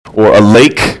or a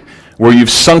lake where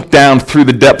you've sunk down through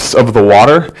the depths of the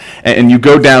water and you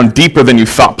go down deeper than you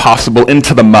thought possible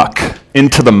into the muck,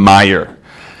 into the mire.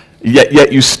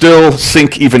 Yet you still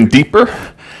sink even deeper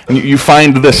and you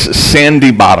find this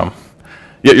sandy bottom.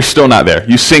 Yet you're still not there.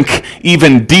 You sink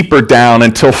even deeper down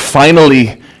until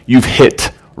finally you've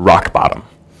hit rock bottom.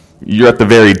 You're at the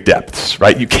very depths,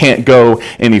 right? You can't go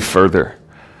any further.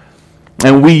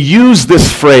 And we use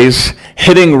this phrase,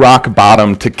 hitting rock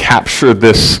bottom, to capture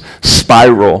this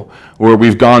spiral where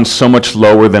we've gone so much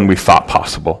lower than we thought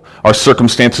possible. Our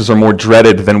circumstances are more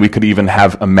dreaded than we could even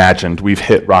have imagined. We've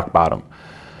hit rock bottom.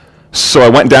 So I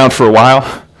went down for a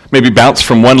while, maybe bounced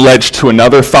from one ledge to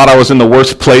another, thought I was in the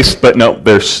worst place, but no,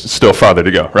 there's still farther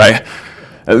to go, right?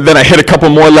 Then I hit a couple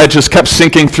more ledges, kept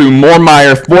sinking through more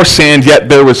mire, more sand, yet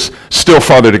there was still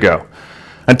farther to go.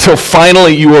 Until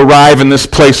finally you arrive in this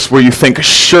place where you think,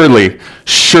 surely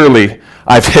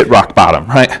I've hit rock bottom,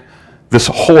 right? This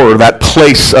horror, that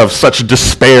place of such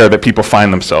despair that people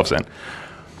find themselves in.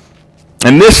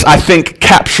 And this, I think,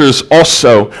 captures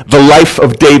also the life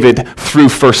of David through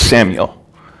 1 Samuel.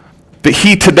 That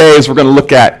he today, as we're going to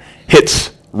look at,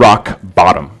 hits rock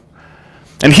bottom.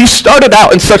 And he started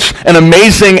out in such an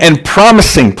amazing and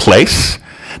promising place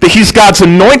that he's God's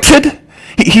anointed.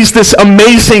 He's this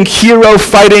amazing hero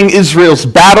fighting Israel's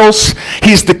battles.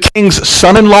 He's the king's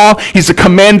son-in-law. He's a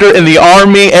commander in the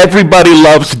army. Everybody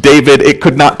loves David. It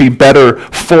could not be better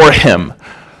for him.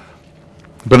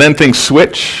 But then things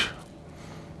switch,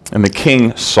 and the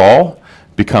king Saul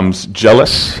becomes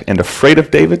jealous and afraid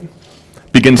of David,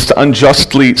 begins to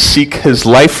unjustly seek his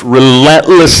life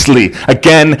relentlessly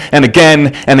again and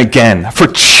again and again. For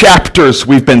chapters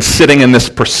we've been sitting in this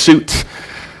pursuit.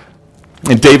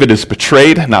 And David is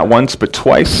betrayed, not once, but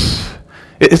twice.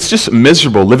 It's just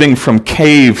miserable, living from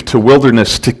cave to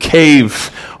wilderness to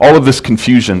cave, all of this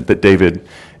confusion that David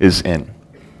is in.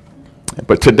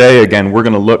 But today, again, we're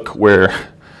going to look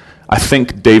where I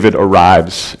think David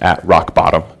arrives at rock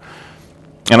bottom.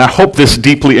 And I hope this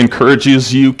deeply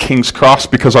encourages you, King's Cross,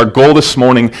 because our goal this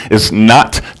morning is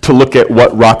not to look at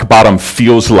what rock bottom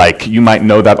feels like. You might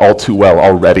know that all too well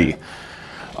already.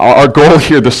 Our goal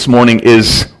here this morning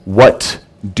is, what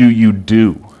do you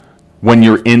do when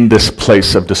you're in this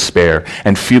place of despair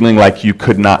and feeling like you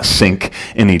could not sink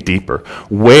any deeper?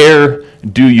 Where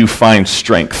do you find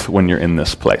strength when you're in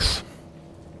this place?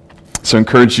 So I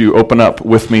encourage you, open up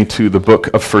with me to the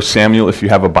book of 1 Samuel. If you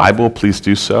have a Bible, please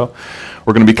do so.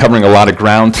 We're going to be covering a lot of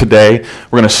ground today.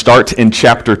 We're going to start in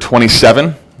chapter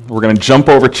 27. We're going to jump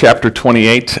over chapter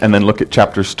 28 and then look at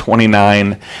chapters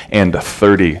 29 and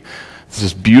 30.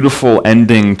 This beautiful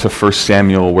ending to 1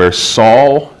 Samuel where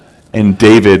Saul and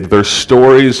David, their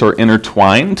stories are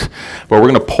intertwined, but we're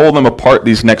going to pull them apart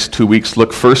these next 2 weeks.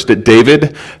 Look first at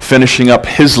David finishing up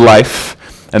his life,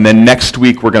 and then next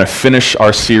week we're going to finish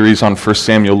our series on 1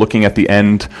 Samuel looking at the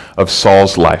end of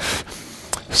Saul's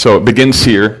life. So it begins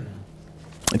here,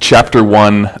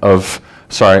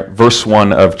 verse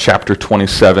 1 of chapter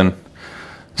 27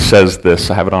 says this.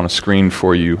 I have it on a screen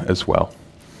for you as well.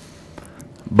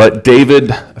 But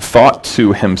David thought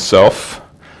to himself,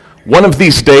 one of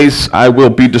these days I will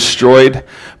be destroyed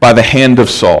by the hand of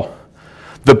Saul.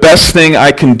 The best thing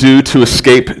I can do to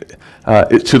escape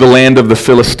to the land of the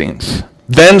Philistines.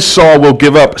 Then Saul will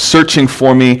give up searching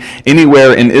for me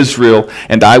anywhere in Israel,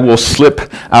 and I will slip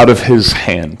out of his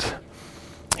hand.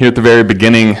 Here at the very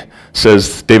beginning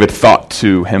says David thought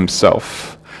to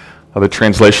himself. Other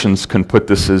translations can put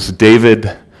this as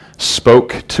David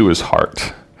spoke to his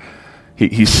heart.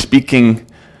 He's speaking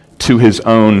to his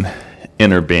own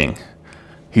inner being.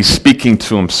 He's speaking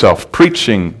to himself,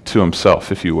 preaching to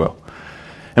himself, if you will.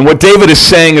 And what David is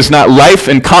saying is not life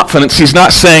and confidence. He's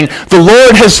not saying, the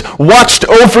Lord has watched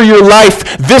over your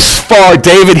life this far,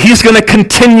 David. He's going to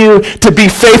continue to be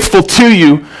faithful to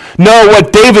you. No,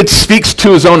 what David speaks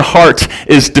to his own heart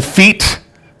is defeat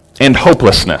and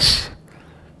hopelessness.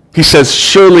 He says,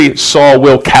 surely Saul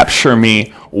will capture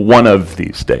me one of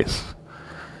these days.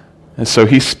 And so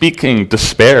he's speaking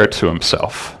despair to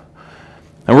himself.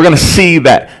 And we're going to see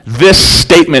that this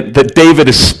statement that David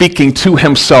is speaking to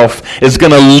himself is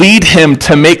going to lead him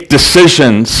to make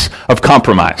decisions of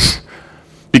compromise.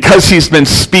 Because he's been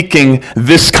speaking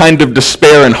this kind of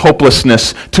despair and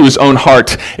hopelessness to his own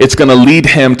heart, it's going to lead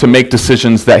him to make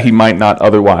decisions that he might not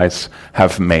otherwise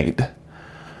have made.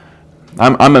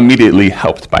 I'm immediately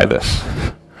helped by this.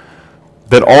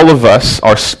 That all of us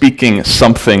are speaking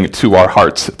something to our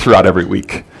hearts throughout every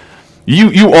week.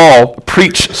 You all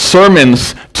preach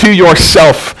sermons to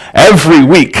yourself every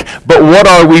week, but what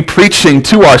are we preaching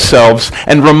to ourselves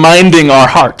and reminding our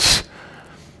hearts?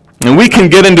 And we can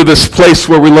get into this place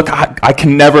where we look, I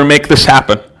can never make this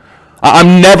happen.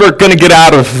 I'm never going to get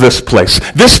out of this place.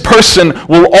 This person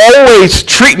will always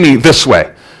treat me this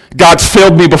way. God's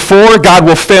failed me before, God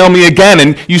will fail me again.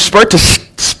 And you start to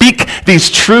speak these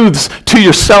truths to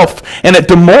yourself, and it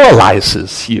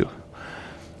demoralizes you.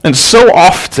 And so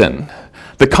often,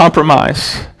 the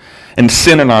compromise and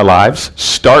sin in our lives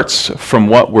starts from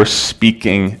what we're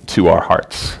speaking to our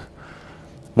hearts,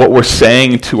 what we're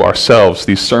saying to ourselves,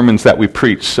 these sermons that we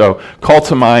preach. So call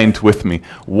to mind with me,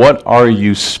 what are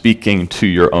you speaking to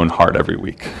your own heart every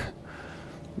week?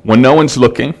 When no one's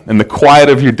looking, in the quiet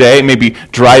of your day, maybe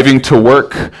driving to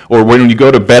work, or when you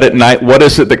go to bed at night, what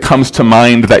is it that comes to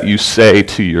mind that you say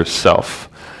to yourself?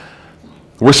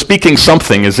 We're speaking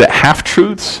something. Is it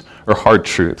half-truths or hard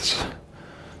truths?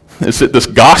 Is it this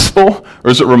gospel,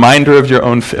 or is it a reminder of your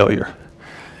own failure?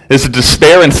 Is it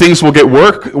despair and things will get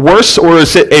worse, or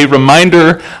is it a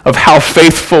reminder of how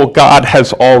faithful God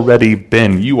has already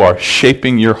been? You are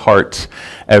shaping your heart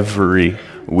every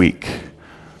week.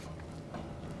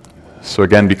 So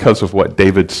again, because of what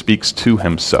David speaks to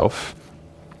himself,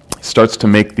 he starts to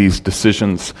make these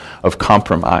decisions of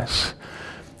compromise.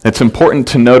 It's important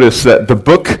to notice that the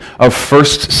book of 1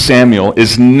 Samuel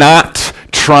is not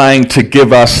trying to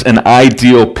give us an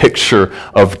ideal picture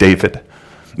of David.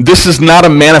 This is not a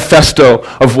manifesto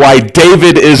of why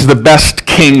David is the best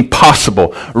king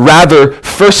possible. Rather,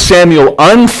 1 Samuel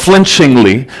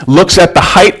unflinchingly looks at the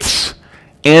heights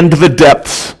and the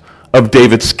depths of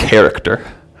David's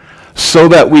character, so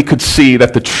that we could see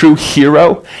that the true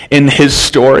hero in his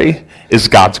story is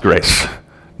God's grace,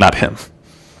 not him.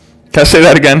 Can I say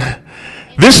that again?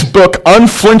 This book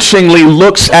unflinchingly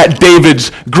looks at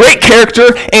David's great character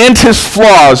and his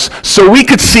flaws, so we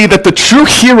could see that the true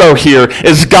hero here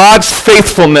is God's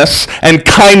faithfulness and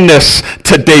kindness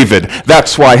to David.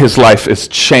 That's why his life is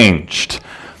changed.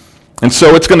 And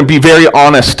so it's going to be very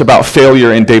honest about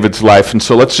failure in David's life. And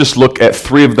so let's just look at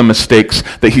 3 of the mistakes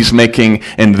that he's making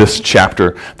in this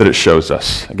chapter that it shows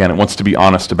us. Again, it wants to be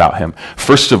honest about him.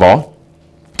 First of all,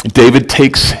 David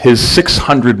takes his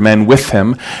 600 men with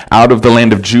him out of the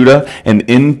land of Judah and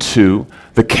into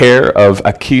the care of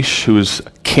Achish, who is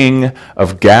king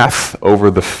of Gath over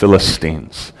the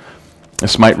Philistines.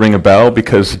 This might ring a bell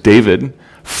because David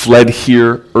fled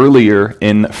here earlier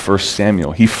in 1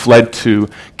 Samuel. He fled to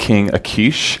King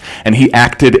Achish, and he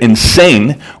acted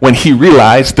insane when he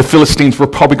realized the Philistines were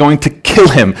probably going to kill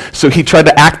him. So he tried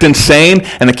to act insane,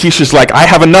 and Achish is like, I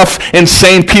have enough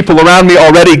insane people around me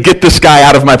already. Get this guy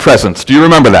out of my presence. Do you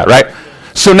remember that, right?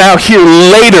 So now here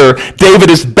later,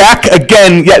 David is back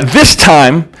again, yet this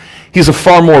time, he's a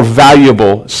far more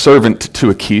valuable servant to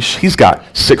Achish. He's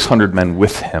got 600 men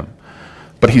with him,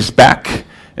 but he's back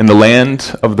in the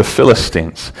land of the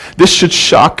Philistines. This should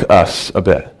shock us a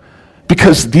bit,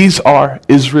 because these are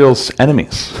Israel's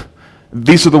enemies.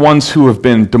 These are the ones who have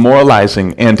been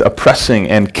demoralizing and oppressing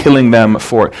and killing them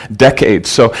for decades.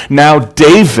 So now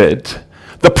David,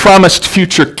 the promised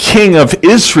future king of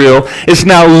Israel, is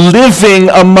now living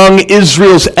among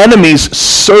Israel's enemies,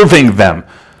 serving them.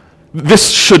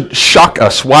 This should shock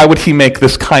us. Why would he make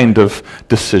this kind of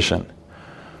decision?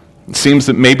 It seems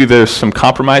that maybe there's some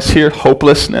compromise here,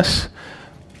 hopelessness.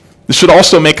 This should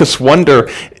also make us wonder,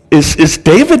 is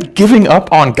David giving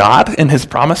up on God and his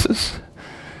promises?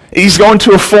 He's going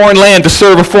to a foreign land to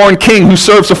serve a foreign king who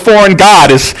serves a foreign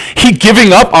God. Is he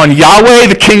giving up on Yahweh,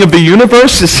 the king of the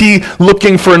universe? Is he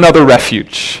looking for another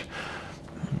refuge?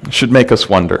 It should make us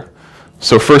wonder.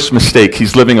 So first mistake,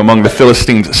 he's living among the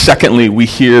Philistines. Secondly, we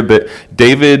hear that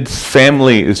David's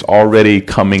family is already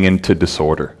coming into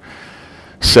disorder.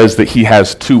 Says that he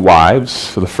has 2 wives.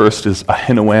 So the first is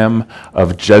Ahinoam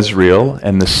of Jezreel,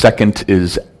 and the second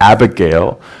is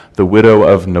Abigail, the widow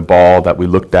of Nabal that we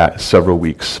looked at several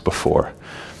weeks before.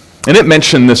 And it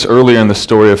mentioned this earlier in the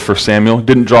story of 1 Samuel.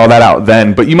 Didn't draw that out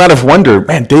then, but you might have wondered,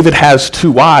 man, David has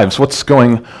 2 wives. What's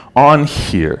going on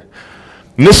here?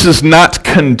 And this is not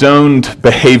condoned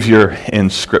behavior in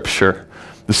Scripture.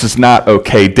 This is not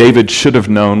okay. David should have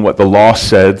known what the law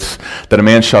says, that a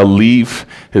man shall leave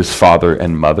his father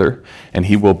and mother, and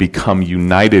he will become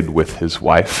united with his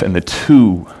wife, and the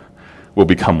 2 will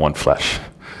become one flesh.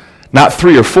 Not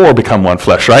 3 or 4 become one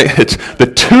flesh, right? It's the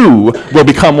 2 will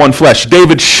become one flesh.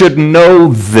 David should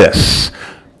know this,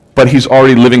 but he's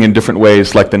already living in different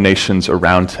ways like the nations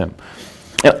around him.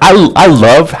 And I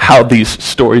love how these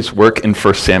stories work in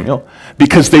 1 Samuel,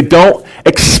 because they don't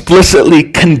explicitly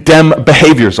condemn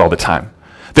behaviors all the time.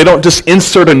 They don't just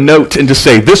insert a note and just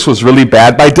say, this was really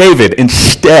bad by David.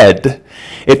 Instead,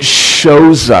 it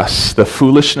shows us the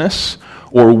foolishness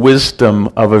or wisdom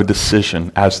of a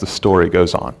decision as the story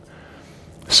goes on.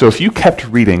 So if you kept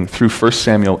reading through 1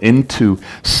 Samuel into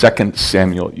 2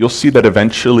 Samuel, you'll see that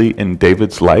eventually in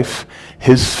David's life,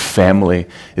 his family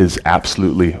is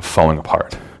absolutely falling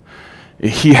apart.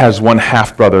 He has one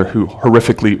half-brother who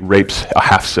horrifically rapes a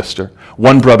half-sister.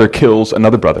 One brother kills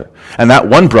another brother. And that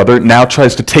one brother now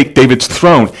tries to take David's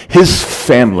throne. His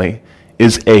family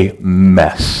is a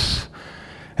mess.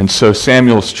 And so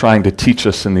Samuel's trying to teach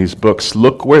us in these books,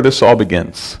 look where this all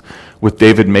begins, with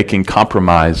David making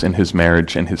compromise in his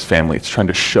marriage and his family. It's trying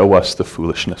to show us the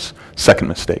foolishness. Second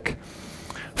mistake.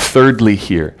 Thirdly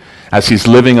here, as he's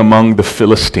living among the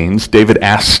Philistines, David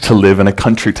asks to live in a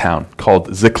country town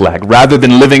called Ziklag. Rather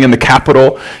than living in the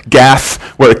capital, Gath,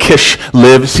 where Achish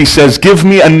lives, he says, give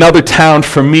me another town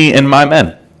for me and my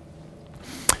men.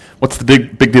 What's the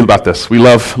big deal about this? We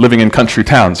love living in country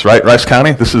towns, right? Rice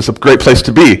County, this is a great place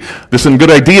to be. This is a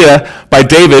good idea by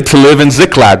David to live in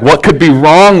Ziklag. What could be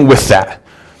wrong with that?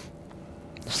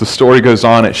 As the story goes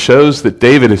on, it shows that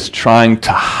David is trying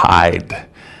to hide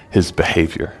his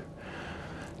behavior.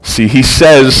 See, he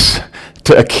says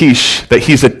to Achish that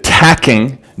he's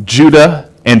attacking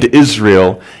Judah and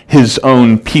Israel, his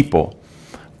own people.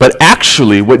 But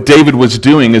actually, what David was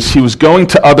doing is he was going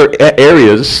to other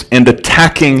areas and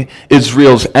attacking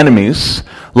Israel's enemies,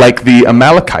 like the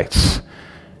Amalekites.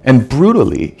 And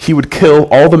brutally, he would kill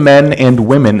all the men and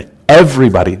women,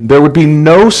 everybody. There would be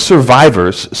no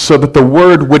survivors, so that the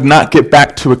word would not get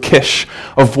back to Achish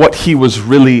of what he was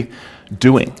really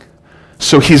doing.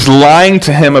 So he's lying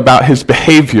to him about his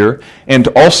behavior and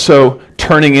also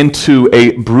turning into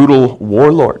a brutal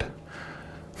warlord.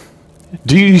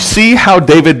 Do you see how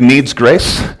David needs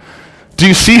grace? Do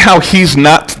you see how he's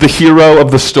not the hero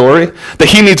of the story? That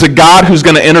he needs a God who's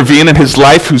going to intervene in his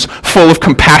life, who's full of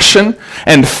compassion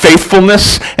and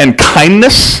faithfulness and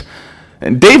kindness?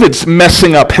 And David's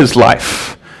messing up his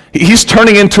life. He's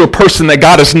turning into a person that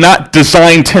God has not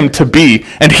designed him to be,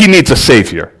 and he needs a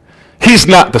savior. He's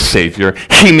not the savior.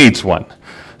 He needs one.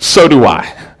 So do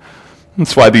I.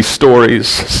 That's why these stories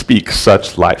speak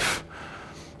such life.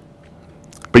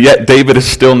 But yet David has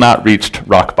still not reached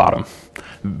rock bottom.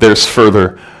 There's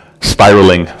further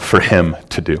spiraling for him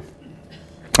to do.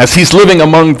 As he's living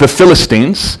among the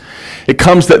Philistines, it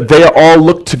comes that they all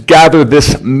look to gather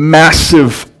this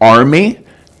massive army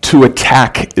to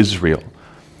attack Israel.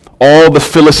 All the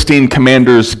Philistine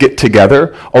commanders get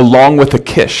together along with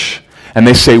Achish, and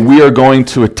they say, we are going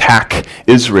to attack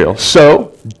Israel.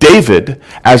 So David,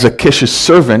 as Achish's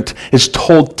servant, is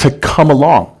told to come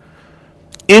along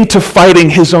into fighting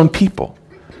his own people.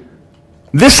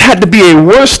 This had to be a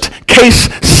worst case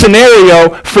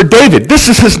scenario for David. This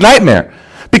is his nightmare.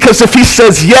 Because if he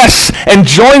says yes and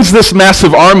joins this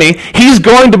massive army, he's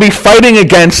going to be fighting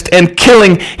against and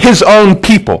killing his own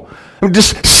people.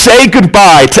 Just say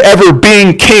goodbye to ever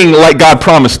being king like God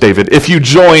promised David if you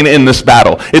join in this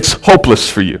battle. It's hopeless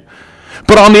for you.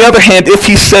 But on the other hand, if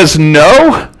he says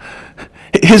no,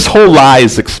 his whole lie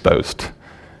is exposed.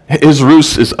 His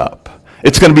ruse is up.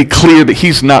 It's going to be clear that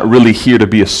he's not really here to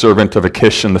be a servant of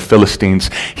Achish and the Philistines.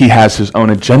 He has his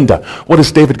own agenda. What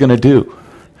is David going to do?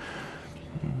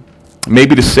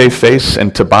 Maybe to save face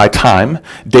and to buy time,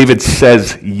 David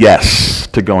says yes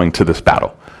to going to this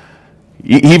battle.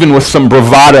 Even with some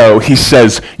bravado, he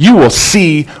says, you will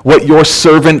see what your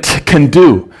servant can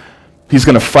do. He's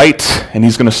going to fight and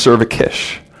he's going to serve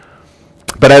Achish.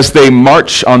 But as they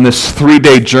march on this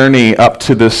 3-day journey up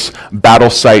to this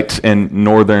battle site in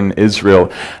northern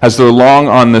Israel, as they're along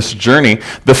on this journey,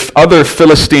 the other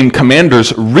Philistine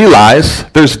commanders realize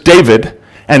there's David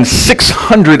and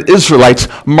 600 Israelites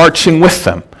marching with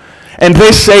them. And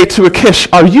they say to Achish,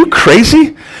 are you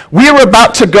crazy? We are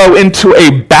about to go into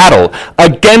a battle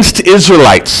against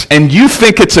Israelites, and you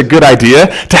think it's a good idea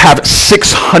to have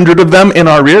 600 of them in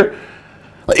our rear?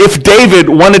 If David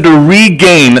wanted to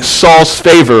regain Saul's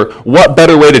favor, what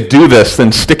better way to do this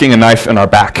than sticking a knife in our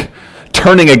back,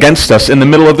 turning against us in the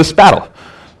middle of this battle?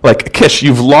 Like, Achish,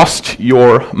 you've lost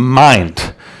your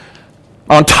mind.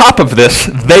 On top of this,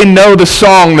 they know the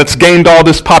song that's gained all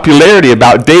this popularity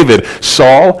about David.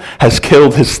 Saul has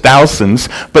killed his thousands,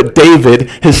 but David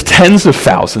his tens of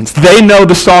thousands. They know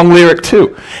the song lyric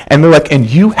too. And they're like, and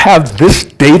you have this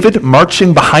David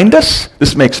marching behind us?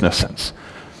 This makes no sense.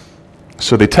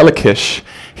 So they tell Achish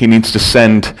he needs to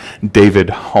send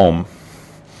David home.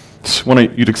 Just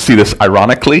want you to see this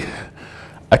ironically.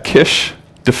 Achish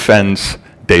defends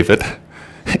David.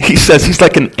 He says he's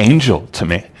like an angel to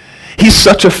me. He's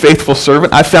such a faithful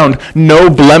servant. I found no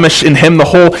blemish in him the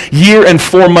whole year and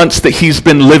 4 months that he's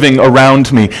been living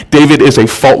around me. David is a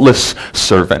faultless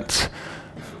servant.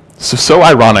 So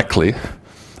ironically,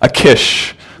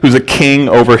 Achish, who's a king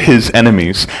over his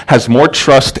enemies, has more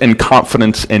trust and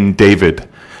confidence in David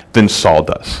than Saul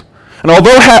does. And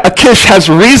although Achish has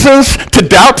reasons to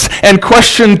doubt and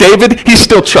question David, he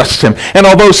still trusts him. And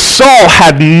although Saul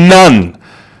had none,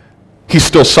 he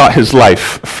still sought his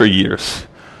life for years.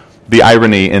 The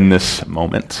irony in this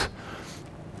moment.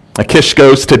 Achish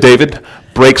goes to David,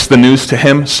 breaks the news to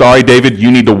him. Sorry, David,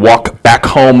 you need to walk back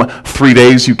home 3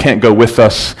 days. You can't go with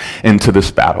us into this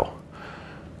battle.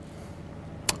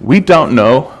 We don't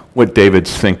know what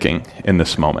David's thinking in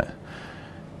this moment.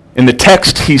 In the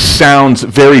text, he sounds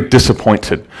very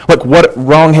disappointed. Like, what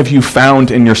wrong have you found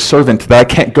in your servant that I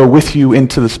can't go with you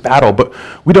into this battle? But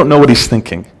we don't know what he's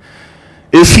thinking.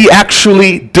 Is he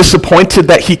actually disappointed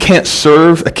that he can't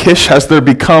serve Achish? Has there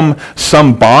become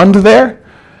some bond there?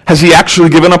 Has he actually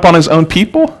given up on his own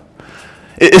people?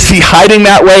 Is he hiding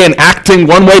that way and acting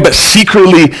one way, but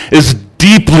secretly is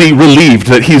deeply relieved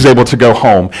that he's able to go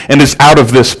home and is out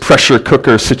of this pressure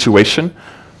cooker situation?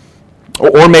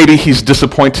 Or maybe he's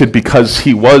disappointed because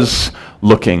he was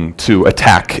looking to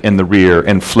attack in the rear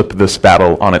and flip this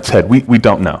battle on its head. We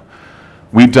don't know.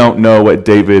 We don't know what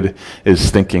David is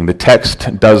thinking. The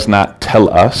text does not tell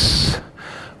us,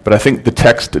 but I think the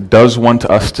text does want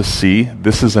us to see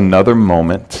this is another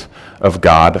moment of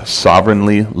God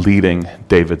sovereignly leading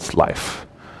David's life.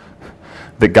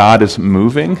 That God is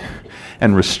moving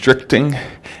and restricting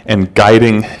and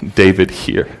guiding David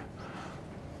here.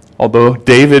 Although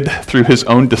David, through his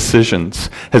own decisions,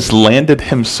 has landed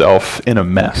himself in a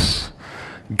mess,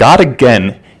 God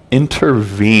again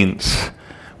intervenes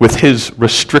with his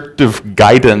restrictive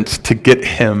guidance to get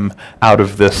him out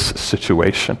of this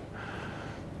situation.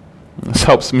 This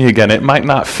helps me again. It might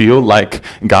not feel like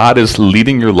God is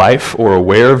leading your life or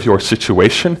aware of your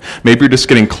situation. Maybe you're just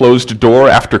getting closed door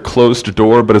after closed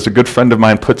door, but as a good friend of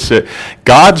mine puts it,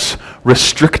 God's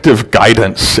restrictive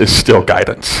guidance is still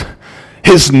guidance.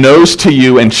 His no's to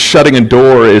you and shutting a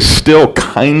door is still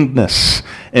kindness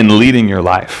in leading your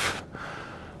life.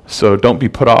 So don't be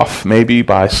put off maybe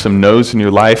by some no's in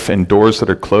your life and doors that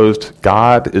are closed.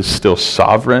 God is still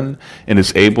sovereign and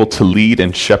is able to lead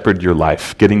and shepherd your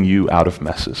life, getting you out of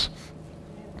messes.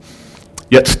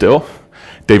 Yet still,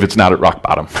 David's not at rock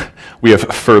bottom. We have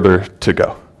further to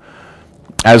go.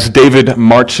 As David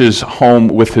marches home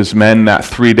with his men, that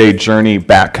 3-day journey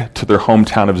back to their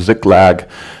hometown of Ziklag,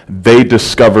 they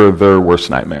discover their worst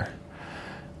nightmare.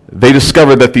 They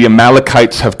discover that the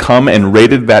Amalekites have come and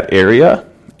raided that area,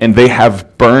 and they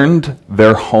have burned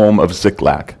their home of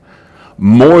Ziklag.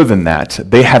 More than that,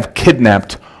 they have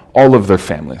kidnapped all of their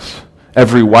families.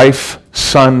 Every wife,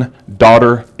 son,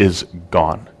 daughter is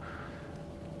gone.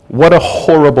 What a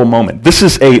horrible moment. This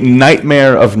is a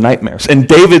nightmare of nightmares. And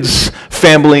David's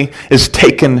family is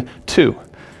taken too.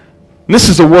 And this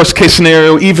is a worst case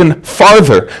scenario even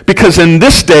farther, because in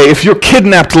this day, if you're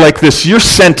kidnapped like this, you're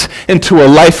sent into a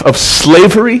life of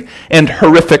slavery and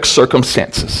horrific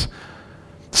circumstances.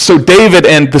 So David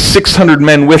and the 600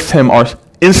 men with him are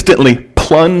instantly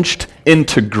plunged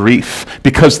into grief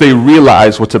because they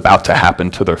realize what's about to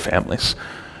happen to their families.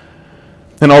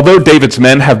 And although David's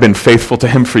men have been faithful to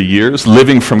him for years,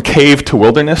 living from cave to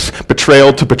wilderness,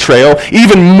 betrayal to betrayal,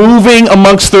 even moving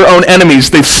amongst their own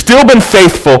enemies, they've still been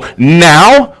faithful.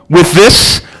 Now, with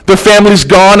this, their family's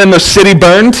gone and their city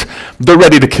burned, they're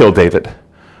ready to kill David.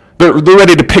 They're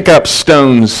ready to pick up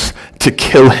stones to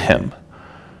kill him.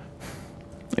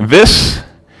 This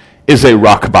is a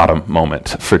rock bottom moment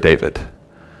for David.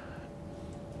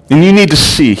 And you need to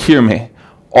see, hear me,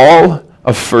 all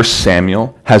of 1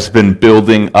 Samuel has been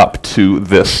building up to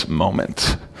this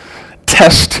moment.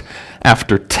 Test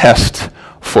after test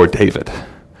for David.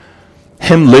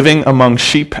 Him living among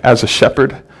sheep as a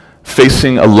shepherd,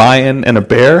 facing a lion and a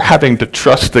bear, having to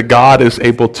trust that God is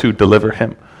able to deliver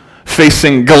him.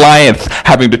 Facing Goliath,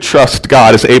 having to trust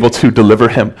God is able to deliver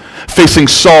him. Facing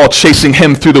Saul, chasing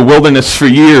him through the wilderness for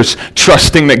years,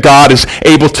 trusting that God is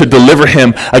able to deliver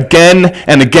him. Again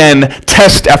and again,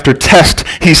 test after test,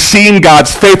 he's seen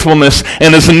God's faithfulness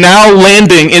and is now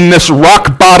landing in this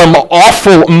rock bottom,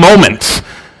 awful moment.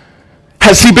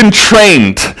 Has he been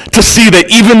trained to see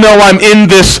that even though I'm in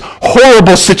this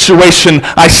horrible situation,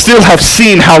 I still have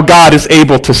seen how God is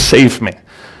able to save me?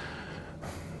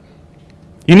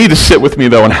 You need to sit with me,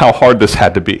 though, on how hard this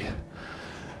had to be.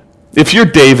 If you're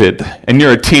David and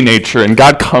you're a teenager and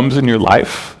God comes in your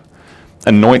life,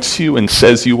 anoints you and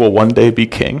says you will one day be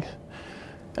king,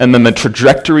 and then the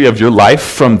trajectory of your life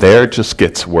from there just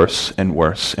gets worse and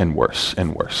worse and worse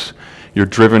and worse. You're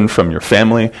driven from your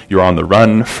family. You're on the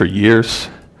run for years.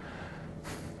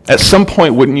 At some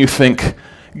point, wouldn't you think,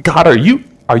 God, are you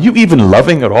even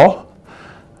loving at all?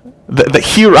 that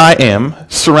here I am,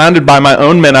 surrounded by my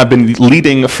own men I've been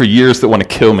leading for years that want to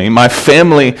kill me. My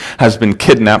family has been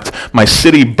kidnapped. My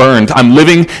city burned. I'm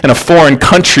living in a foreign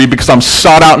country because I'm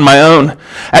sought out on my own.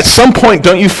 At some point,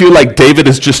 don't you feel like David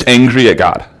is just angry at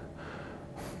God?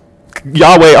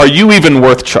 Yahweh, are you even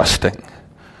worth trusting?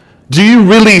 Do you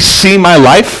really see my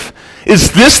life?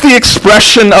 Is this the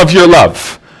expression of your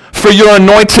love for your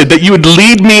anointed, that you would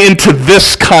lead me into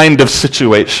this kind of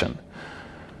situation?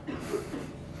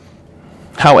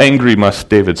 How angry must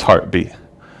David's heart be?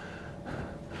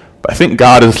 But I think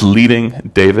God is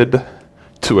leading David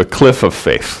to a cliff of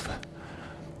faith,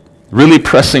 really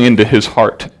pressing into his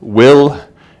heart. Will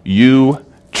you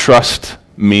trust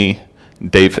me,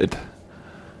 David?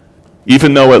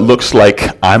 Even though it looks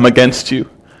like I'm against you,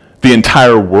 the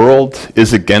entire world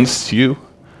is against you,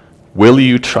 will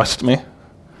you trust me?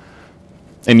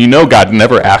 And you know God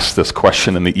never asks this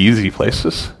question in the easy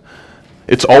places.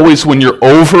 It's always when you're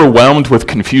overwhelmed with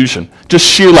confusion. Just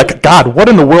sheer like, God, what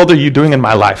in the world are you doing in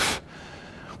my life?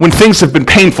 When things have been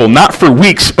painful, not for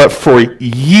weeks, but for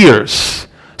years,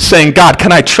 saying, God,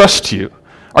 can I trust you?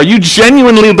 Are you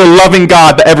genuinely the loving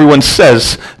God that everyone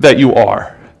says that you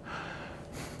are?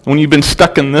 When you've been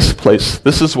stuck in this place,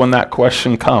 this is when that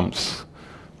question comes.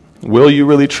 Will you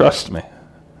really trust me?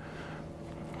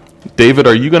 David,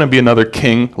 are you going to be another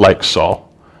king like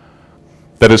Saul,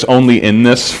 that is only in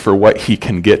this for what he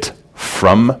can get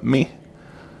from me?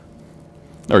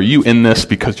 Or are you in this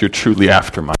because you're truly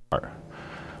after my heart?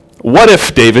 What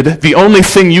if, David, the only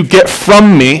thing you get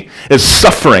from me is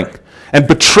suffering and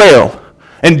betrayal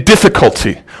and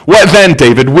difficulty? What then,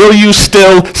 David? Will you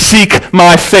still seek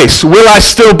my face? Will I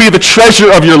still be the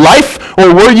treasure of your life?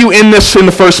 Or were you in this in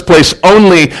the first place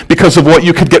only because of what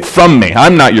you could get from me?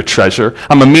 I'm not your treasure.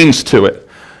 I'm a means to it.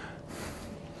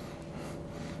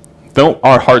 Don't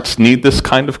our hearts need this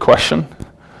kind of question?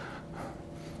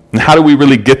 And how do we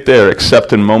really get there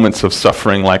except in moments of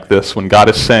suffering like this when God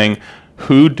is saying,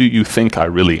 who do you think I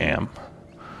really am?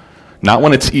 Not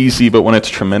when it's easy, but when it's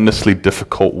tremendously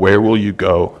difficult. Where will you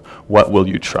go? What will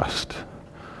you trust?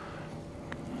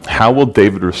 How will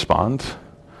David respond?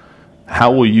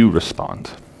 How will you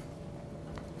respond?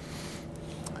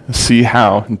 See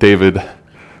how David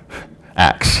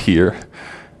acts here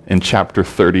in chapter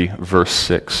 30, verse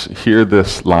 6. Hear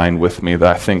this line with me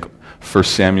that I think 1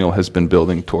 Samuel has been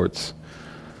building towards.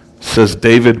 It says,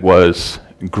 David was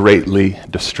greatly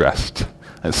distressed.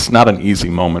 It's not an easy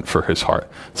moment for his heart.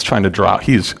 It's trying to draw out.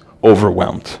 He's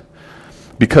overwhelmed.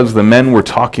 Because the men were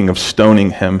talking of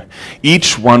stoning him.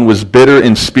 Each one was bitter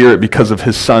in spirit because of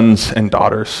his sons and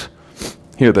daughters.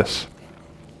 Hear this.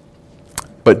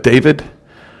 But David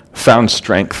found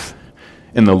strength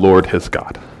in the Lord his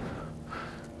God.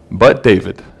 But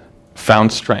David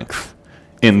found strength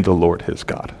in the Lord his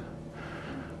God.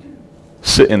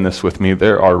 Sit in this with me.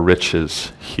 There are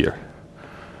riches here.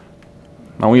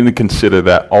 I want you to consider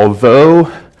that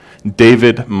although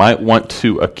David might want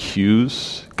to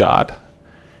accuse God,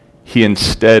 he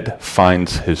instead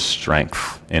finds his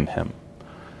strength in him.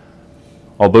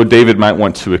 Although David might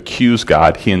want to accuse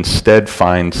God, he instead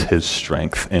finds his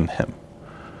strength in him.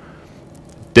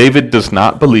 David does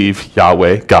not believe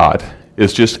Yahweh, God,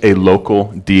 is just a local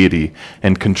deity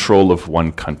in control of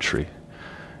one country.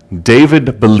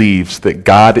 David believes that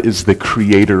God is the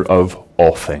creator of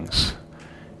all things.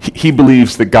 He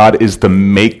believes that God is the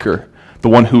maker, the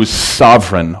one who is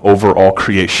sovereign over all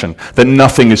creation, that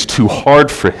nothing is too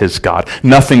hard for his God.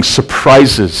 Nothing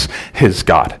surprises his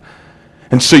God.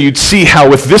 And so you'd see how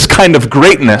with this kind of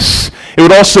greatness, it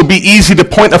would also be easy to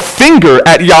point a finger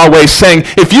at Yahweh saying,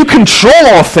 if you control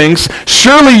all things,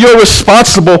 surely you're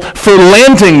responsible for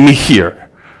landing me here.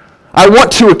 I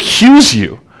want to accuse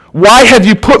you. Why have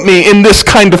you put me in this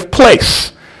kind of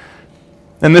place?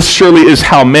 And this surely is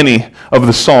how many of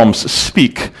the Psalms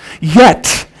speak.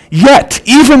 Yet,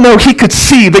 even though he could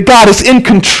see that God is in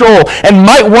control and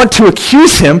might want to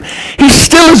accuse him, he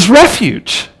still is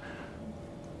refuge.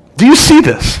 Do you see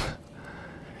this?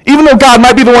 Even though God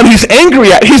might be the one he's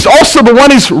angry at, he's also the one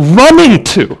he's running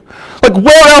to. Like,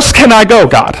 where else can I go,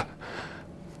 God?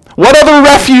 What other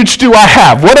refuge do I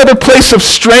have? What other place of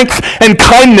strength and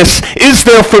kindness is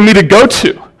there for me to go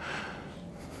to?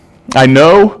 I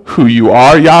know who you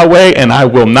are, Yahweh, and I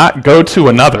will not go to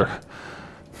another.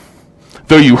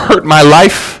 Though you hurt my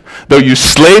life, though you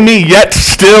slay me, yet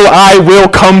still I will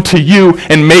come to you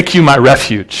and make you my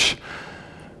refuge.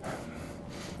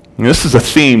 And this is a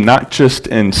theme not just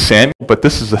in Samuel, but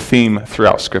this is a theme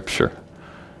throughout Scripture.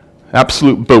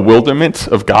 Absolute bewilderment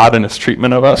of God and his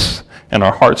treatment of us, and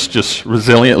our hearts just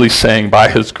resiliently saying, by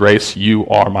his grace, you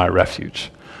are my refuge.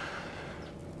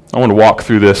 I want to walk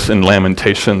through this in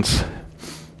Lamentations.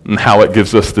 And how it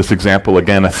gives us this example,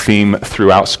 again, a theme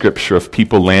throughout Scripture of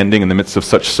people landing in the midst of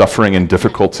such suffering and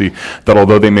difficulty that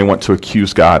although they may want to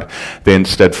accuse God, they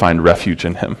instead find refuge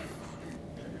in him.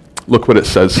 Look what it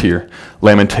says here,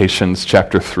 Lamentations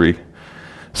chapter 3. It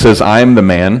says, I am the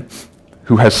man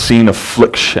who has seen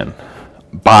affliction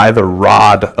by the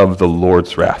rod of the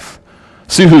Lord's wrath.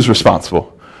 See who's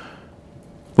responsible.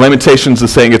 Lamentations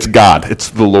is saying it's God, it's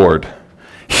the Lord.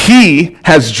 He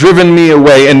has driven me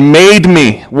away and made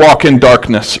me walk in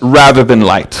darkness rather than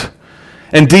light.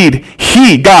 Indeed,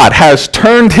 he, God, has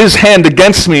turned his hand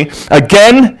against me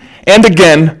again and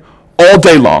again all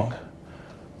day long.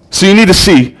 So you need to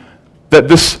see that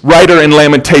this writer in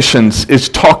Lamentations is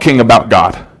talking about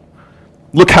God.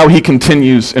 Look how he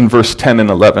continues in verse 10 and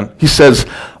 11. He says,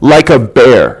 like a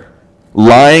bear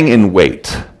lying in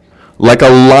wait, like a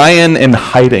lion in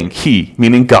hiding, he,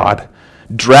 meaning God,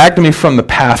 dragged me from the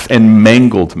path and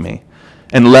mangled me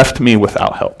and left me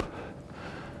without help.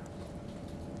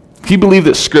 Do you believe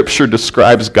that Scripture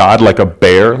describes God like a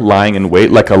bear lying in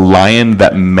wait, like a lion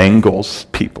that mangles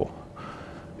people?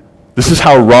 This is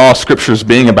how raw Scripture is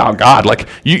being about God. Like,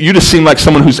 you just seem like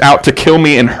someone who's out to kill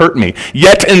me and hurt me.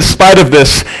 Yet, in spite of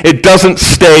this, it doesn't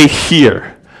stay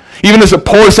here. Even as it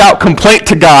pours out complaint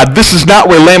to God, this is not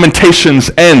where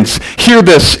Lamentations ends. Hear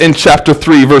this in chapter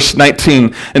 3, verse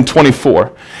 19 and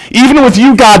 24. Even with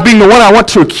you, God, being the one I want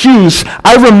to accuse,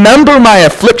 I remember my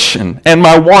affliction and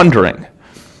my wandering.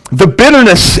 The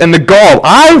bitterness and the gall,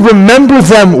 I remember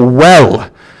them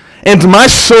well, and my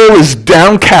soul is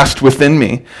downcast within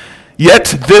me. Yet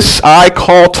this I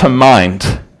call to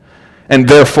mind, and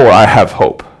therefore I have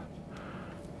hope.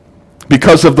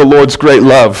 Because of the Lord's great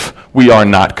love, we are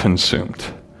not consumed.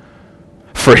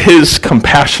 For his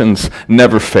compassions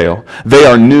never fail. They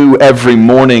are new every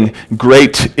morning.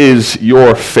 Great is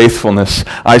your faithfulness.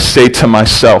 I say to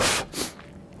myself,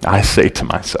 I preach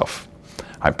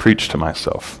to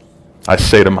myself. I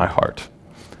say to my heart,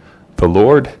 the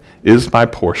Lord is my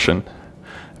portion,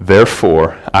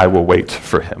 therefore I will wait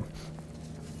for him.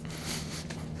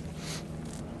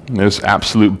 There's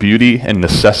absolute beauty and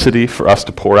necessity for us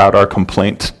to pour out our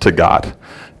complaint to God,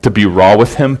 to be raw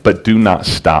with him, but do not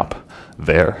stop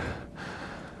there.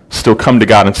 Still come to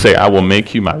God and say, I will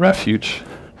make you my refuge.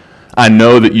 I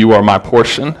know that you are my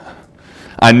portion.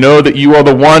 I know that you are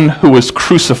the one who was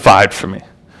crucified for me.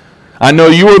 I know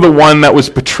you are the one that was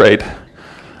betrayed.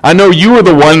 I know you are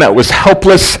the one that was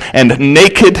helpless and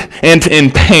naked and in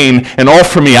pain, and all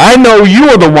for me. I know you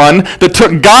are the one that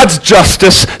took God's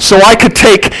justice so I could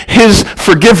take his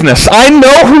forgiveness. I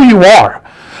know who you are.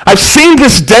 I've seen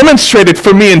this demonstrated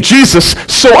for me in Jesus,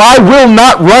 so I will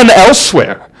not run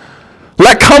elsewhere.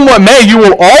 Let come what may, you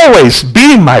will always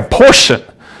be my portion.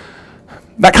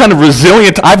 That kind of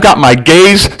resilient, I've got my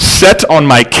gaze set on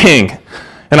my King,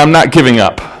 and I'm not giving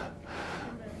up.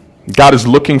 God is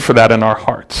looking for that in our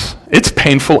hearts. It's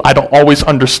painful. I don't always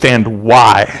understand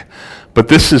why, but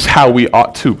this is how we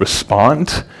ought to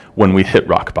respond when we hit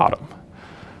rock bottom.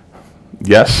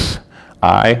 Yes,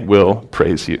 I will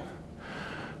praise you.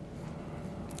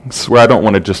 This is where I don't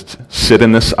want to just sit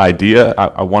in this idea.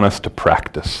 I want us to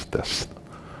practice this.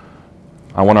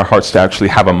 I want our hearts to actually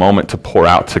have a moment to pour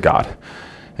out to God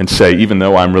and say, even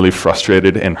though I'm really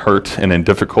frustrated and hurt and in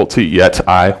difficulty, yet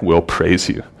I will praise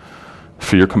you.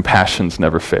 For your compassions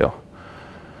never fail.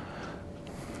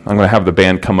 I'm going to have the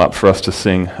band come up for us to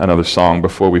sing another song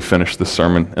before we finish the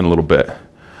sermon in a little bit.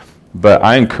 But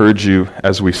I encourage you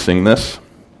as we sing this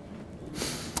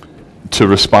to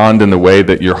respond in the way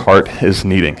that your heart is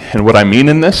needing. And what I mean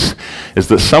in this is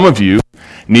that some of you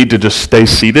need to just stay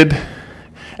seated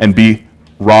and be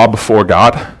raw before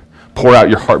God, pour out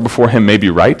your heart before him, maybe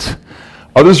right.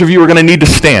 Others of you are going to need to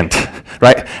stand,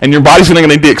 right? And your body's going to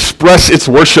need to express its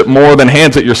worship more than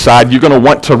hands at your side. You're going to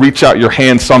want to reach out your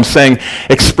hands. So I'm saying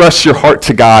express your heart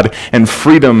to God and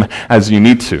freedom as you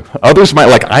need to. Others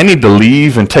might I need to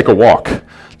leave and take a walk.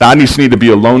 I just need to be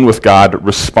alone with God.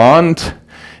 Respond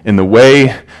in the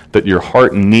way that your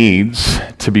heart needs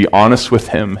to be honest with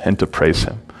him and to praise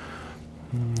him.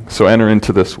 So enter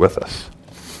into this with us.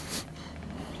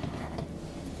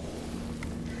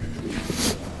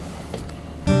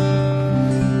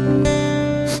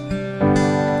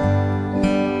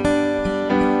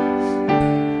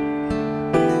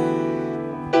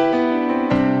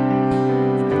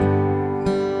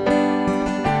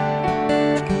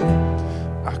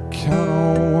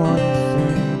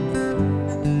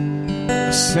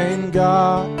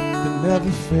 God that never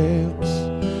fails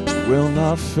will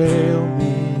not fail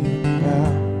me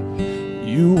now.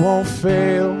 You won't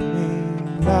fail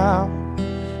me now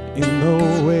in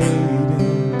the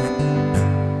waiting.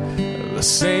 The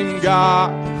same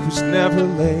God who's never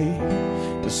late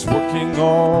is working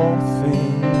all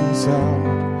things out.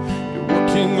 You're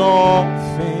working all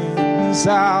things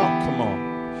out. Come on.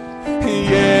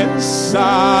 Yes,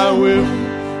 I will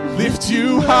lift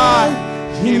you high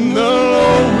in the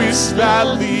lowest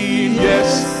valley.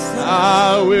 Yes,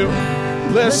 I will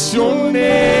bless your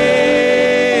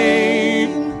name.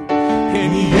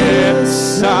 And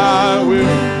yes, I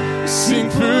will sing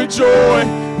for joy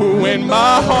when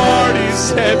my heart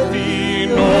is heavy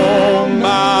in all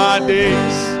my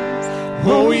days.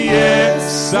 Oh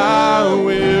yes, I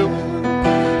will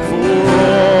for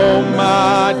all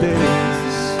my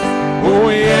days. Oh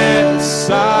yes,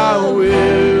 I will.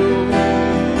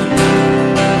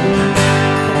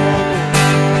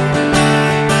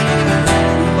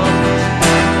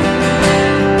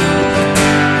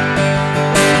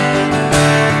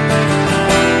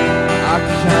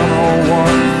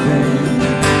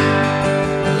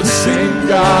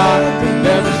 God that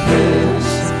never fails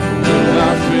will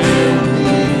not fail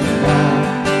me now.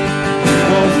 He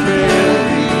won't fail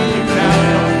me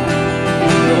now.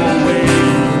 No way.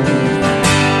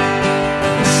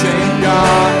 The same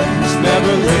God who's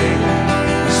never late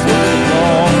is working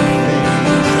all things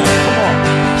out. Come on,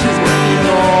 He's working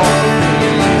all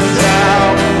things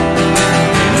out.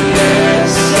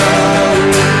 Yes, I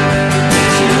will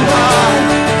lift you high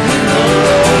in the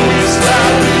lowest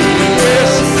valley.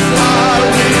 Yes,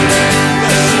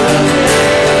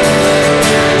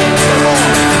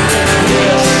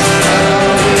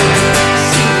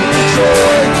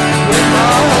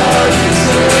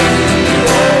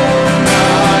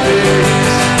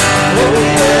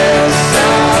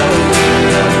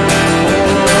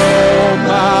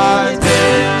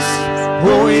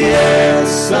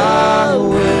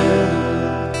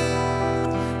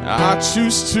 I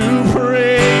choose to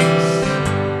praise,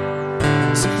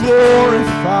 to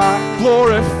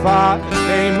glorify the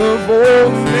name of all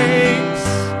names.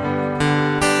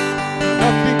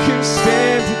 Nothing can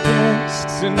stand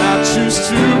against, and I choose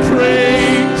to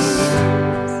praise,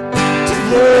 to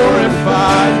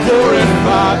glorify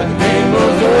the name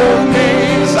of all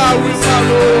names. I will, my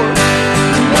Lord.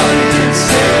 Nothing can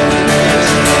stand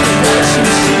against, and I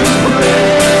choose to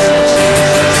praise,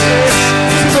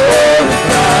 to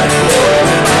glorify the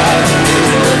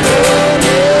name of all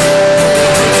names.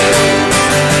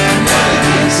 Nothing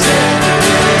can stand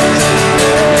against,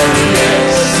 oh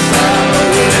yes, I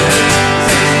will.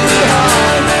 Take you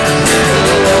high,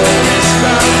 the lowest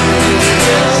valley,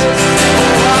 yes,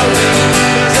 oh I will.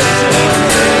 Bless your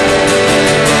name,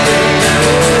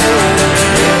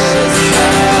 yes,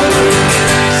 I will.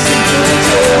 Sing for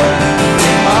joy,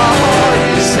 my heart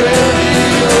is heavy,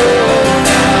 oh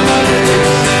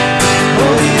nowadays.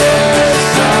 Oh yes,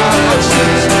 I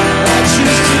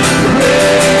choose to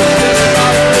praise, yes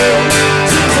I will,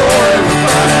 to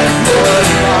glorify the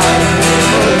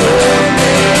name of the Lord.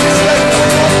 Let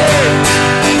no way,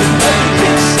 nothing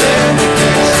can stand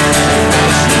against, and I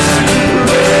choose to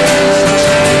praise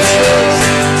Jesus,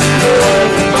 to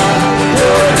glorify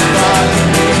the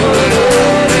name of the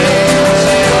Lord.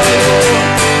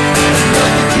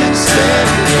 Nothing can stand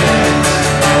against,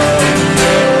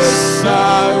 yes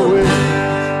I will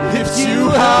lift you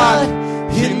high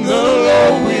in the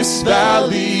lowest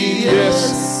valley.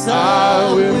 Yes,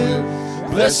 I will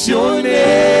bless your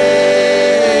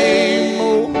name.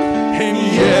 Oh, and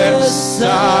yes,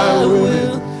 I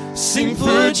will sing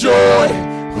for joy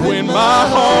when my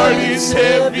heart is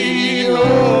heavy in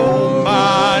all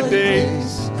my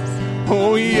days.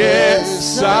 Oh,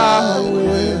 yes, I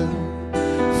will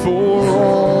for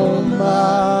all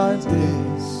my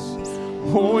days.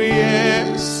 Oh,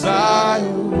 yes, I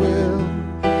will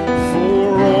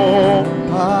for all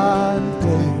my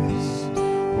days.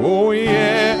 Oh,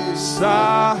 yes,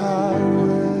 I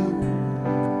will.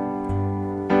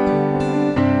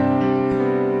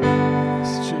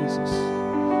 Yes, Jesus.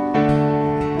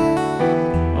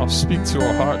 I'll speak to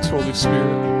our hearts, Holy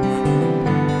Spirit.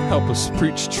 Help us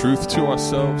preach truth to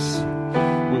ourselves.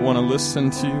 We want to listen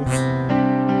to you.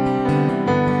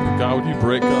 God, would you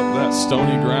break up that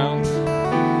stony ground,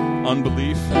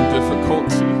 unbelief and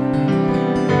difficulty?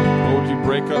 Lord, would you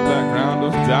break up that ground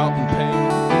of doubt and pain?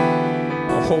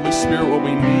 Oh, Holy Spirit, what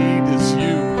we need is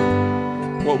you.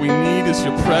 What we need is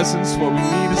your presence. What we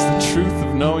need is the truth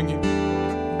of knowing you.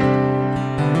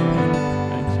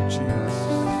 Thank you, Jesus.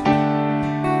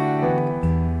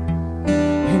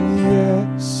 And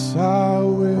yes, I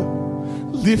will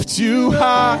lift you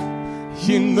high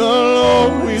in the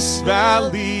lowest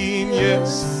valley.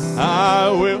 Yes, I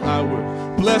will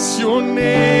bless your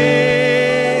name.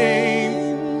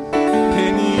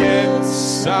 And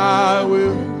yes, I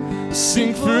will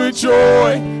sing for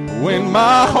joy when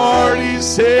my heart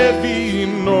is heavy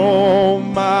in all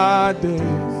my days.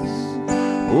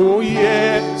 Oh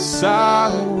yes,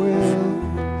 I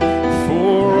will,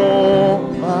 for all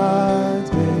my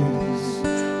days.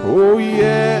 Oh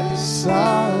yes,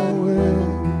 I will,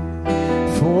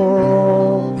 for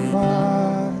all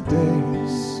my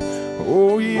days.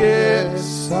 Oh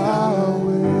yes, I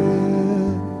will.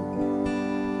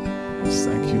 Yes,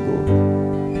 thank you, Lord.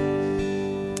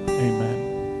 Amen.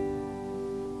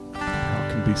 Y'all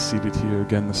can be seated here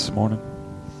again this morning.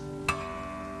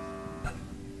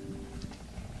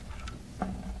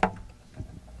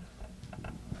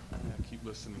 Keep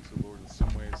listening to the Lord. In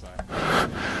some ways I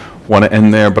want to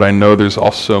end there, but I know there's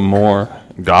also more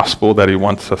gospel that he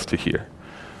wants us to hear.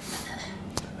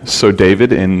 So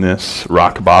David, in this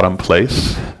rock bottom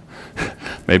place,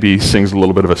 maybe he sings a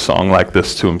little bit of a song like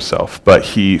this to himself, but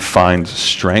he finds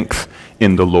strength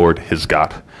in the Lord his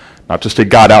God. Not just a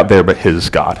God out there, but his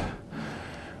God.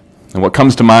 And what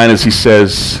comes to mind is he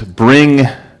says, bring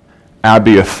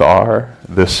Abiathar,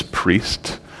 this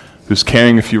priest, who's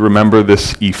carrying, if you remember,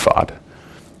 this ephod.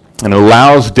 And it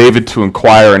allows David to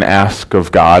inquire and ask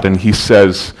of God. And he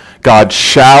says, God,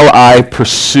 shall I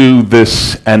pursue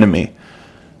this enemy?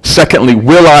 Secondly,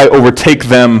 will I overtake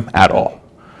them at all?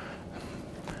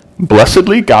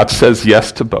 Blessedly, God says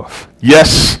yes to both.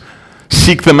 Yes,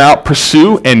 seek them out,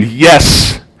 pursue, and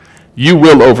yes, you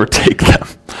will overtake them.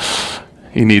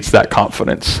 He needs that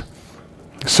confidence.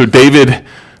 So David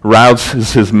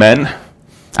rouses his men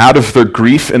out of their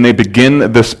grief, and they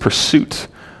begin this pursuit.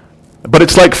 But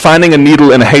it's like finding a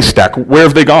needle in a haystack. Where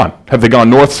have they gone? Have they gone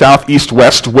north, south, east,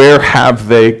 west? Where have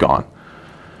they gone?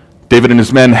 David and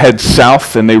his men head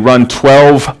south, and they run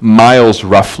 12 miles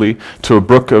roughly to a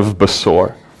brook of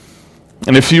Besor.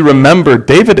 And if you remember,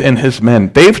 David and his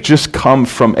men, they've just come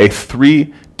from a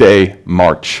 3-day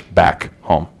march back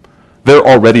home. They're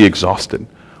already exhausted,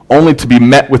 only to be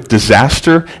met with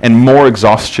disaster and more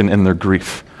exhaustion in their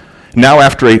grief. Now,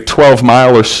 after a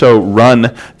 12-mile or so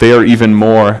run, they are even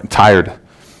more tired.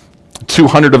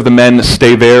 200 of the men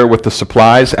stay there with the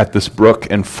supplies at this brook,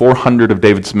 and 400 of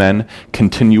David's men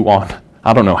continue on.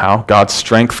 I don't know how. God's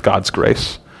strength, God's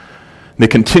grace. They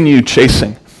continue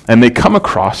chasing, and they come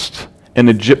across an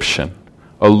Egyptian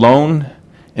alone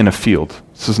in a field.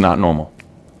 This is not normal.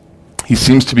 He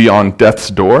seems to be on death's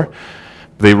door.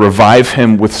 They revive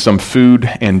him with some food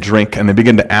and drink, and they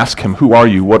begin to ask him, who are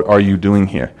you? What are you doing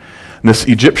here? And this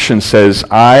Egyptian says,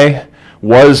 I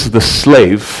was the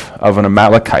slave of an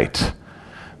Amalekite,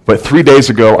 but 3 days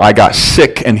ago I got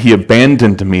sick and he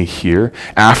abandoned me here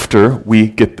after we,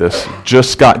 get this,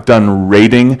 just got done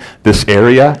raiding this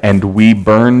area and we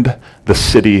burned the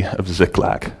city of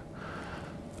Ziklag.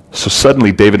 So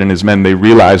suddenly David and his men, they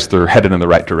realize they're headed in the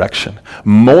right direction.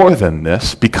 More than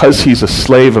this, because he's a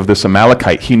slave of this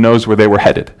Amalekite, he knows where they were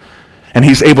headed. And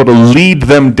he's able to lead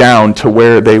them down to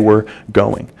where they were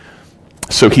going.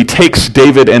 So he takes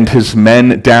David and his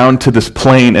men down to this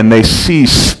plain, and they see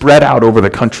spread out over the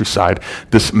countryside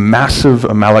this massive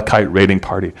Amalekite raiding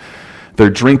party. They're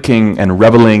drinking and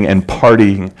reveling and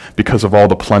partying because of all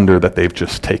the plunder that they've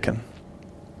just taken.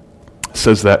 It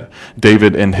says that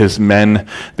David and his men,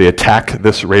 they attack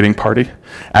this raiding party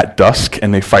at dusk,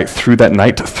 and they fight through that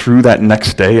night, through that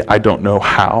next day. I don't know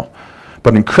how,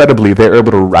 but incredibly, they're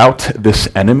able to rout this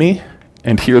enemy,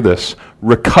 and hear this,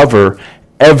 recover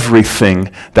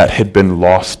everything that had been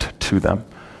lost to them.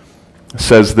 It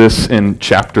says this in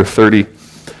chapter 30.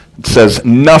 It says,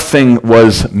 nothing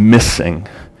was missing,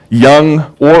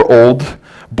 young or old,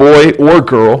 boy or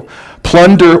girl,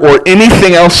 plunder or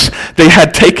anything else they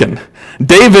had taken.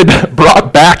 David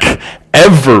brought back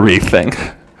everything.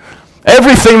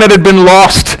 Everything that had been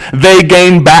lost, they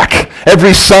gained back.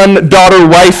 Every son, daughter,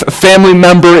 wife, family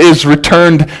member is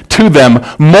returned to them.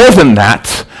 More than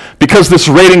that, because this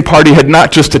raiding party had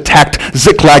not just attacked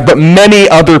Ziklag, but many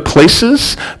other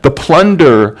places, the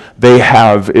plunder they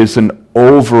have is an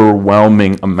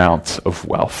overwhelming amount of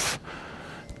wealth.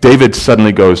 David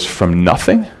suddenly goes from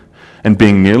nothing and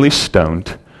being nearly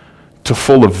stoned to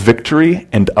full of victory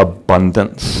and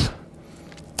abundance.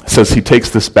 It says he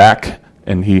takes this back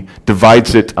and he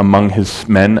divides it among his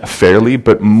men fairly,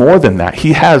 but more than that,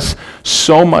 he has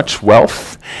so much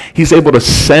wealth, he's able to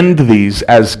send these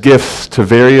as gifts to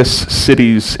various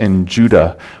cities in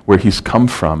Judah where he's come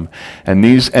from, and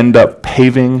these end up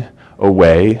paving a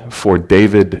way for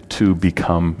David to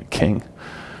become king.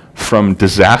 From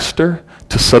disaster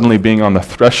to suddenly being on the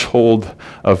threshold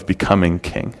of becoming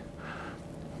king.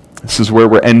 This is where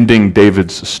we're ending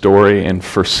David's story in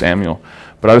 1 Samuel.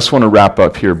 But I just want to wrap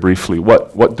up here briefly.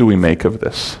 What do we make of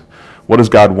this? What is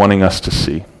God wanting us to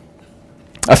see?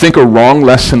 I think a wrong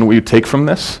lesson we take from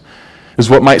this is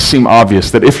what might seem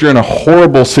obvious, that if you're in a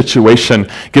horrible situation,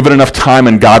 give it enough time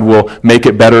and God will make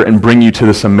it better and bring you to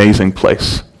this amazing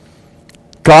place.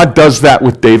 God does that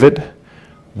with David.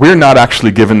 We're not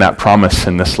actually given that promise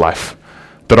in this life,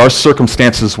 that our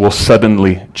circumstances will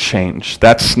suddenly change.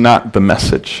 That's not the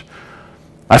message.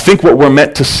 I think what we're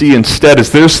meant to see instead is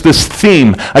there's this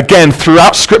theme, again,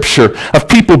 throughout Scripture, of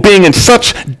people being in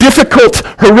such difficult,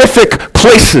 horrific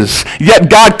places, yet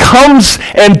God comes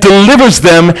and delivers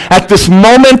them at this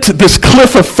moment, this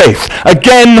cliff of faith,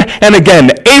 again and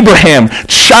again. Abraham,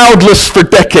 childless for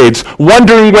decades,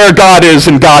 wondering where God is,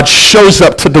 and God shows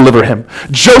up to deliver him.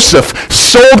 Joseph,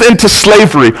 sold into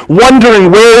slavery, wondering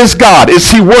where is God?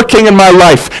 Is he working in my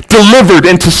life? Delivered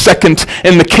into second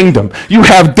in the kingdom. You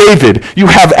have David, you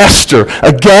have Esther,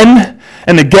 again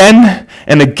and again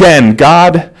and again.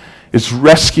 God is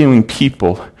rescuing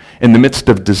people in the midst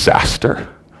of disaster,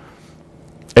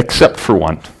 except for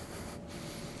one.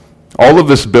 All of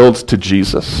this builds to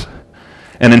Jesus.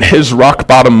 And in his rock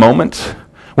bottom moment,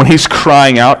 when he's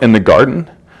crying out in the garden,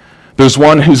 there's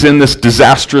one who's in this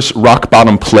disastrous rock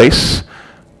bottom place,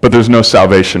 but there's no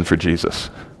salvation for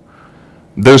Jesus.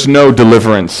 There's no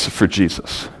deliverance for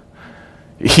Jesus.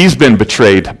 He's been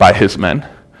betrayed by his men.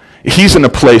 He's in a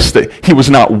place that he was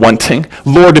not wanting.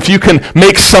 Lord, if you can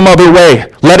make some other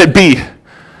way, let it be.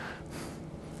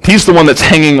 He's the one that's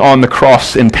hanging on the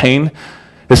cross in pain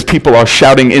as people are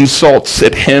shouting insults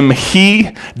at him. He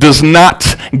does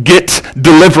not get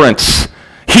deliverance.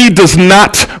 He does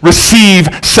not receive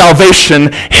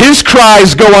salvation. His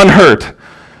cries go unheard.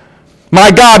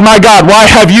 My God, why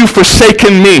have you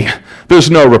forsaken me? There's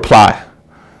no reply.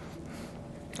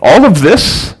 All of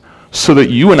this so that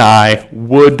you and I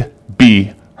would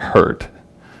be heard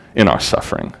in our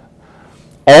suffering.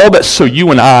 All that so you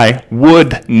and I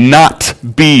would not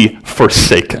be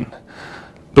forsaken.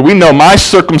 That we know my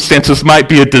circumstances might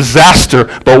be a disaster,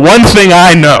 but one thing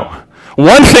I know,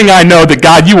 that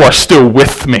God, you are still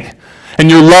with me, and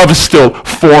your love is still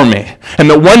for me, and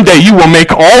that one day you will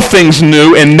make all things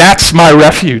new, and that's my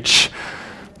refuge.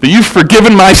 That you've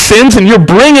forgiven my sins and you're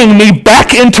bringing me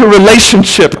back into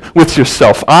relationship with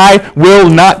yourself. I will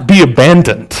not be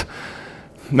abandoned.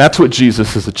 And that's what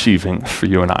Jesus is achieving for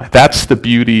you and I. That's the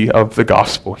beauty of the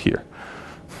gospel here.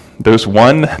 There's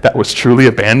one that was truly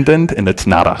abandoned, and it's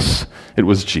not us. It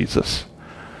was Jesus.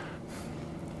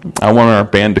 I want our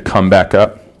band to come back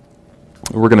up.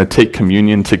 We're going to take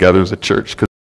communion together as a church.